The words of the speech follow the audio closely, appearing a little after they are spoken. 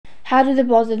How to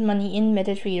deposit money in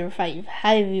Metatrader 5.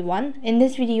 Hi everyone, in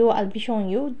this video I'll be showing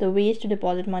you the ways to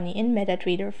deposit money in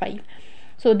Metatrader 5.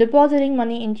 So depositing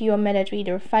money into your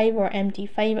Metatrader 5 or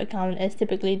MT5 account is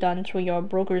typically done through your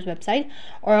broker's website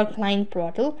or a client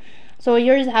portal. So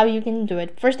here's how you can do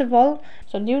it. First of all,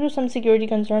 so due to some security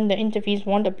concern, the interface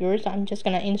won't appear, so I'm just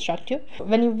gonna instruct you.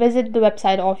 When you visit the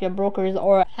website of your brokers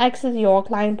or access your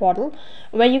client portal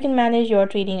where you can manage your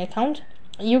trading account,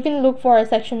 you can look for a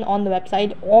section on the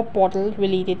website or portal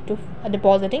related to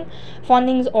depositing,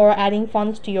 fundings, or adding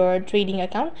funds to your trading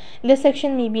account. This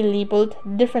section may be labeled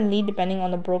differently depending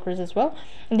on the brokers as well.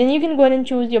 And then you can go ahead and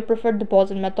choose your preferred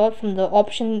deposit method from the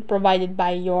option provided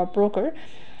by your broker.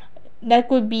 That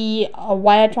could be a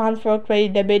wire transfer,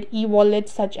 credit, debit, e-wallet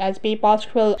such as PayPal,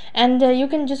 Skrill, and you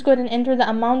can just go ahead and enter the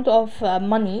amount of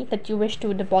money that you wish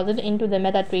to deposit into the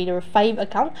Metatrader 5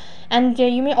 account. And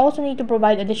you may also need to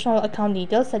provide additional account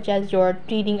details such as your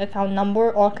trading account number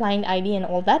or client ID and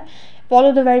all that.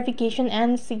 Follow the verification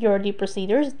and security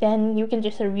procedures, then you can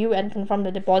just review and confirm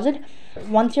the deposit.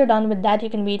 Once you're done with that, you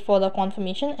can wait for the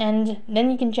confirmation and then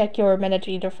you can check your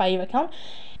Metatrader 5 account.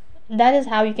 That is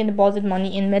how you can deposit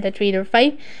money in Metatrader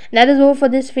 5. That is all for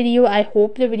this video. I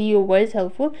hope the video was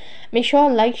helpful. Make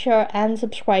sure like, share and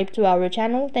subscribe to our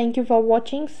channel. Thank you for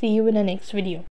watching. See you in the next video.